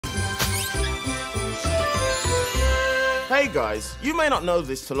Hey guys, you may not know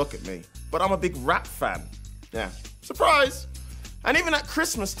this to look at me, but I'm a big rap fan. Yeah, surprise! And even at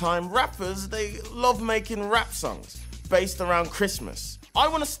Christmas time, rappers, they love making rap songs based around Christmas. I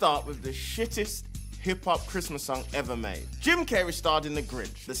want to start with the shittest hip-hop Christmas song ever made. Jim Carrey starred in The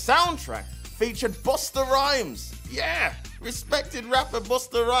Grinch. The soundtrack featured Busta Rhymes. Yeah, respected rapper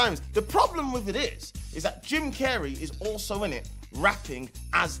Busta Rhymes. The problem with it is that Jim Carrey is also in it, rapping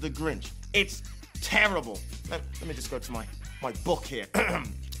as the Grinch. It's terrible. Let me just go to my book here.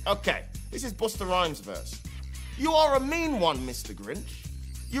 Okay, this is Busta Rhymes' verse. You are a mean one, Mr. Grinch.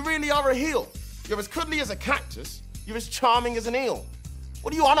 You really are a heel. You're as cuddly as a cactus. You're as charming as an eel.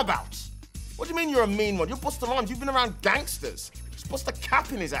 What are you on about? What do you mean you're a mean one? You're Busta Rhymes. You've been around gangsters. Just bust a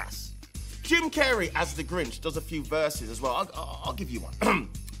cap in his ass. Jim Carrey as the Grinch does a few verses as well. I'll give you one.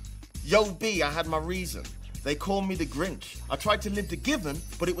 Yo, B, I had my reason. They call me the Grinch. I tried to live the given,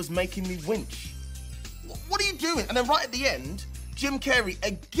 but it was making me winch. What are you doing? And then right at the end, Jim Carrey,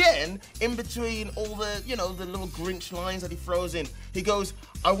 again, in between all the, the little Grinch lines that he throws in, he goes,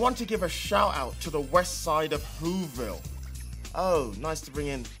 I want to give a shout out to the west side of Whoville. Oh, nice to bring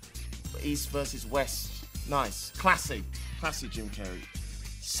in East versus West. Nice. Classy. Classy, Jim Carrey.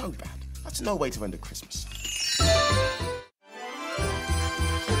 So bad. That's no way to end a Christmas.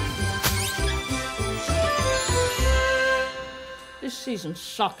 This season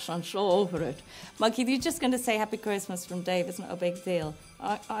sucks. I'm so over it. Monkey, you're just going to say Happy Christmas from Dave. It's not a big deal.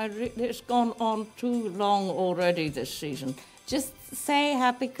 It's gone on too long already this season. Just say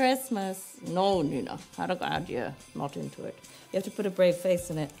Happy Christmas. No, Nina. Had a bad year. Not into it. You have to put a brave face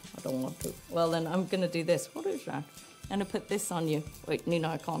in it. I don't want to. Well, then I'm going to do this. What is that? I'm going to put this on you. Wait, Nina,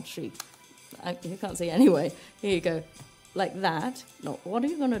 I can't see. You can't see anyway. Here you go. Like that. No, what are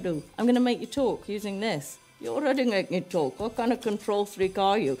you going to do? I'm going to make you talk using this. You already make me talk. What kind of control freak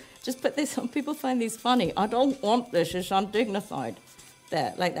are you? Just put this on. People find these funny. I don't want this. It's undignified.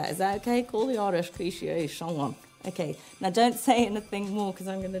 There, like that. Is that okay? Call the RS cliché song on. Okay. Now don't say anything more because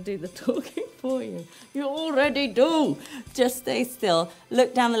I'm going to do the talking for you. You already do. Just stay still.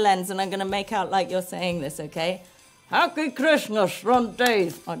 Look down the lens and I'm going to make out like you're saying this, okay? Happy Christmas from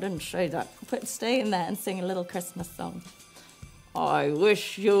Dave. I didn't say that. Stay in there and sing a little Christmas song. I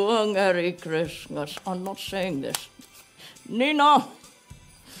wish you a Merry Christmas. I'm not saying this. Nina,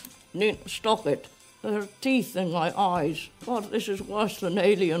 stop it. There are teeth in my eyes. God, this is worse than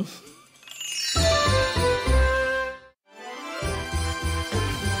Alien.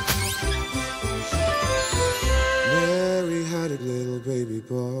 Mary had a little baby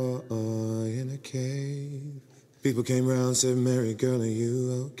boy in a cave. People came round, said, Mary, girl, are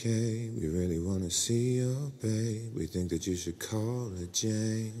you okay? We really want to see your babe. We think that you should call her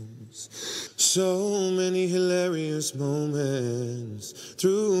James. So many hilarious moments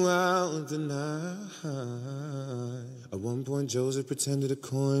throughout the night. At one point, Joseph pretended a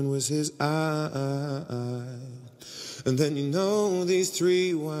coin was his eye. And then these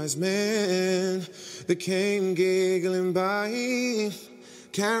three wise men, they came giggling by,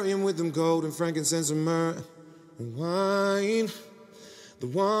 carrying with them gold and frankincense and myrrh. Wine, the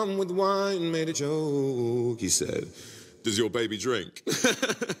one with the wine made a joke. He said, does your baby drink?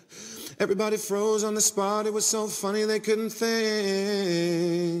 Everybody froze on the spot. It was so funny they couldn't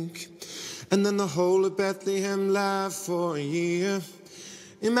think. And then the whole of Bethlehem laughed for a year.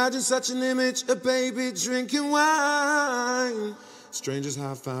 Imagine such an image, a baby drinking wine. Strangers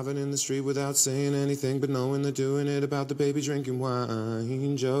high-fiving in the street without saying anything, but knowing they're doing it about the baby drinking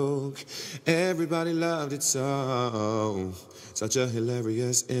wine joke. Everybody loved it so. Such a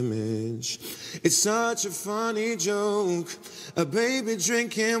hilarious image. It's such a funny joke. A baby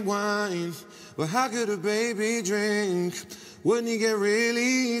drinking wine. Well, how could a baby drink? Wouldn't he get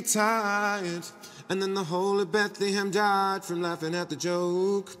really tired? And then the whole of Bethlehem died from laughing at the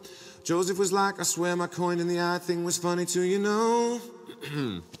joke. Joseph was like, I swear my coin in the eye thing was funny too,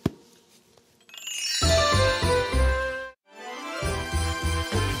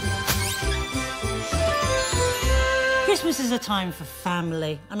 Christmas is a time for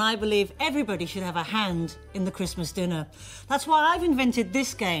family, and I believe everybody should have a hand in the Christmas dinner. That's why I've invented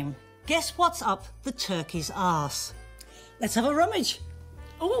this game. Guess what's up the turkey's arse? Let's have a rummage.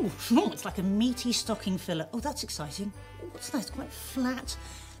 Oh, it's like a meaty stocking filler. Oh, that's exciting. Oh, what's that? It's quite flat.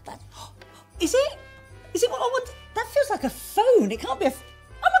 Is it? Is it what I want? That feels like a phone. It can't be a... Oh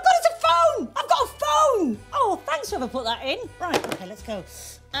my God, it's a phone! I've got a phone! Oh, thanks whoever put that in. Right, okay, let's go.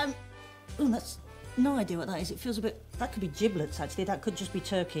 Oh, that's no idea what that is. It feels a bit... That could be giblets, actually. That could just be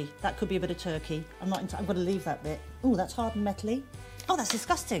turkey. That could be a bit of turkey. I'm going to leave that bit. Oh, that's hard and metally. Oh, that's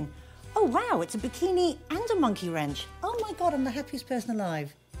disgusting. Oh, wow, it's a bikini and a monkey wrench. Oh my God, I'm the happiest person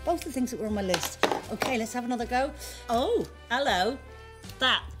alive. Both the things that were on my list. Okay, let's have another go. Oh, hello.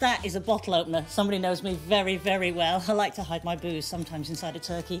 That is a bottle opener. Somebody knows me very, very well. I like to hide my booze sometimes inside a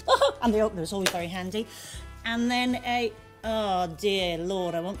turkey. And the opener is always very handy. And then oh dear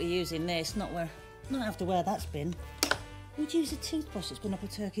Lord, I won't be using this. Not after where that's been. Who'd use a toothbrush that's been up a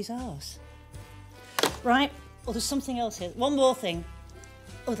turkey's arse? Right, well, there's something else here. One more thing.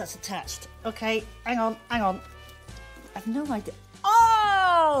 Oh, that's attached. Okay, hang on. I've no idea.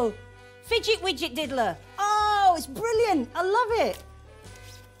 Oh! Fidget widget diddler. Oh, it's brilliant. I love it.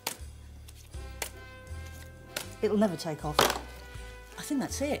 It'll never take off. I think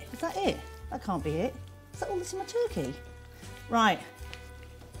that's it. Is that it? That can't be it. Is that all that's in my turkey? Right.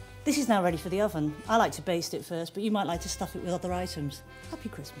 This is now ready for the oven. I like to baste it first, but you might like to stuff it with other items. Happy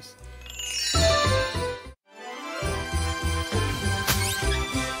Christmas.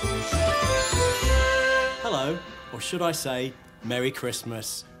 Hello, or should I say, Merry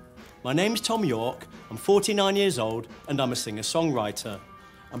Christmas. My name's Tom York, I'm 49 years old, and I'm a singer-songwriter.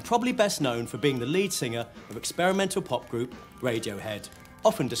 I'm probably best known for being the lead singer of experimental pop group Radiohead,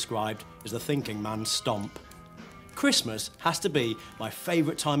 often described as the thinking man's stomp. Christmas has to be my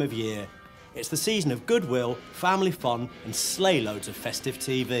favourite time of year. It's the season of goodwill, family fun, and sleigh loads of festive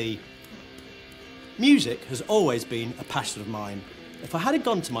TV. Music has always been a passion of mine. If I had a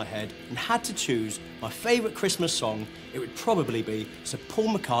gun to my head and had to choose my favourite Christmas song, it would probably be Sir Paul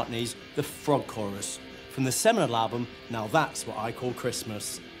McCartney's The Frog Chorus, from the seminal album Now That's What I Call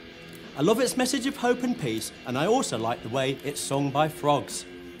Christmas. I love its message of hope and peace, and I also like the way it's sung by frogs.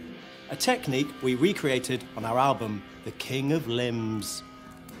 A technique we recreated on our album, The King of Limbs.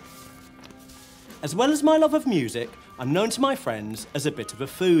 As well as my love of music, I'm known to my friends as a bit of a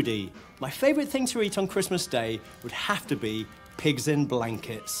foodie. My favourite thing to eat on Christmas Day would have to be pigs in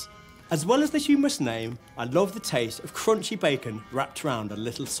blankets. As well as the humorous name, I love the taste of crunchy bacon wrapped around a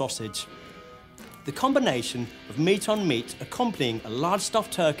little sausage. The combination of meat on meat accompanying a large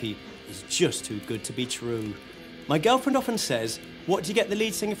stuffed turkey is just too good to be true. My girlfriend often says, "What do you get the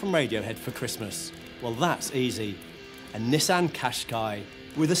lead singer from Radiohead for Christmas?" Well, that's easy. A Nissan Qashqai.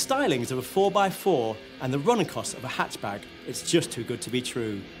 With the stylings of a 4x4 and the running costs of a hatchback, it's just too good to be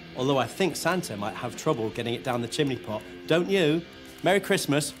true. Although I think Santa might have trouble getting it down the chimney pot. Don't you? Merry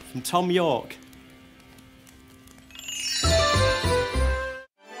Christmas from Tom York.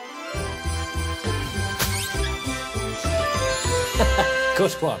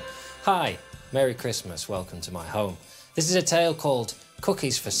 Good one. Hi, Merry Christmas, welcome to my home. This is a tale called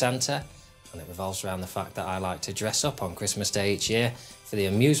Cookies for Santa, and it revolves around the fact that I like to dress up on Christmas Day each year for the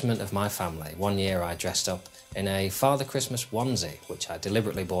amusement of my family. One year I dressed up in a Father Christmas onesie, which I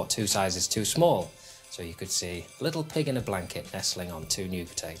deliberately bought 2 sizes too small, so you could see a little pig in a blanket nestling on 2 new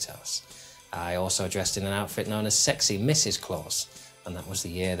potatoes. I also dressed in an outfit known as Sexy Mrs. Claus, and that was the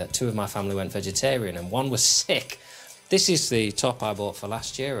year that 2 of my family went vegetarian and 1 was sick. This is the top I bought for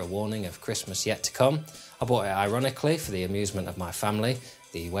last year, a warning of Christmas yet to come. I bought it ironically for the amusement of my family.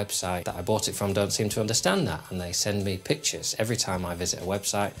 The website that I bought it from don't seem to understand that, and they send me pictures every time I visit a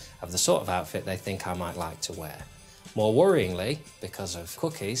website of the sort of outfit they think I might like to wear. More worryingly, because of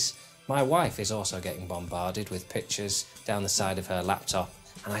cookies, my wife is also getting bombarded with pictures down the side of her laptop,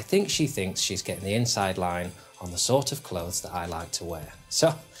 and I think she thinks she's getting the inside line on the sort of clothes that I like to wear.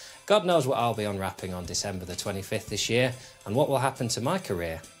 So, God knows what I'll be unwrapping on December the 25th this year, and what will happen to my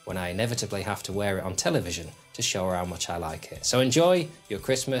career when I inevitably have to wear it on television to show her how much I like it. So enjoy your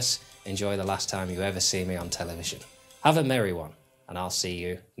Christmas, enjoy the last time you ever see me on television. Have a merry one, and I'll see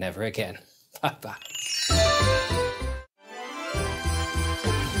you never again. Bye-bye.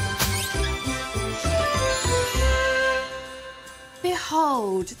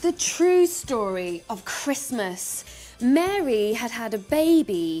 Behold, the true story of Christmas. Mary had had a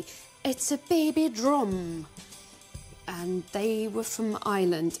baby. It's a baby drum. And they were from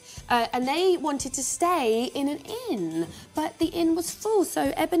Ireland. And they wanted to stay in an inn, but the inn was full.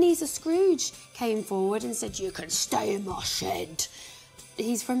 So Ebenezer Scrooge came forward and said, "You can stay in my shed."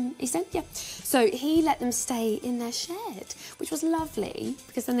 He's from East End, yeah. So he let them stay in their shed, which was lovely,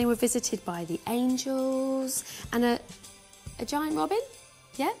 because then they were visited by the angels and a giant robin,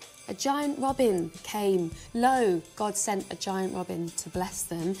 yeah? A giant robin came. Lo, God sent a giant robin to bless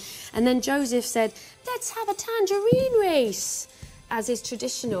them. And then Joseph said, "Let's have a tangerine race," as is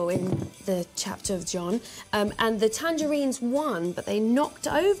traditional in the chapter of John. And the tangerines won, but they knocked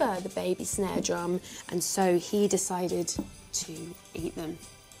over the baby snare drum, and so he decided to eat them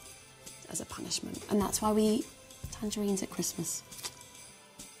as a punishment. And that's why we eat tangerines at Christmas.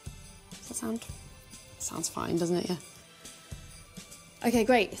 Does that sound? Sounds fine, doesn't it? Yeah. Okay,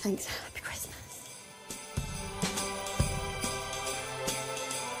 great, thanks.